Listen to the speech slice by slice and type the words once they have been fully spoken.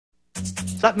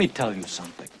Let me tell you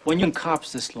something. When you're in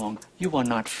cops this long, you are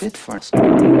not fit for us.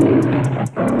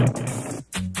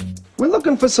 We're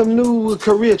looking for some new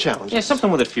career challenges. Yeah, something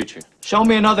with a future. Show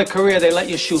me another career they let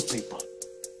you shoot people.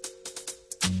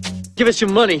 Give us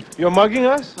your money. You're mugging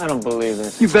us? I don't believe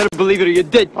it. You better believe it or you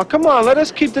did. Oh, come on, let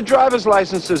us keep the driver's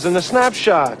licenses and the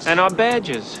snapshots. And our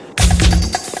badges.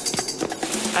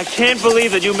 I can't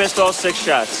believe that you missed all 6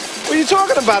 shots. What are you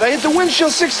talking about? I hit the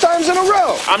windshield 6 times in a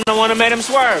row. I'm the one who made him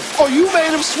swerve. Oh, you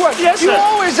made him sweat. Yes, you sir.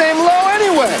 always aim low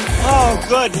anyway. Oh,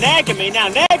 good. Nagging me now.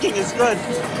 Nagging is good.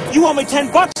 You owe me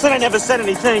 $10 and I never said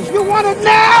anything. You want it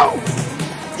now?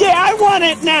 Yeah, I want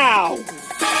it now.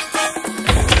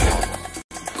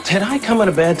 Did I come at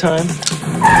a bad time?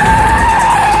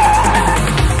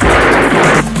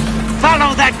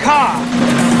 Follow that car.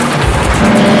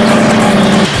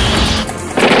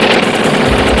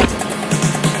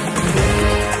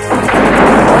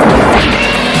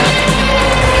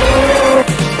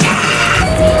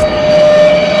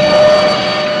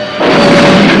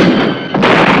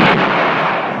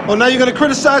 Oh, now you're gonna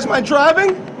criticize my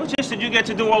driving? Well, just that you get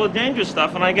to do all the dangerous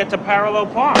stuff and I get to parallel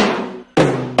park.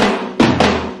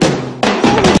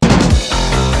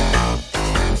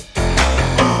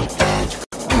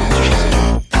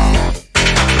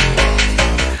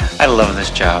 I love this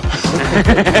job.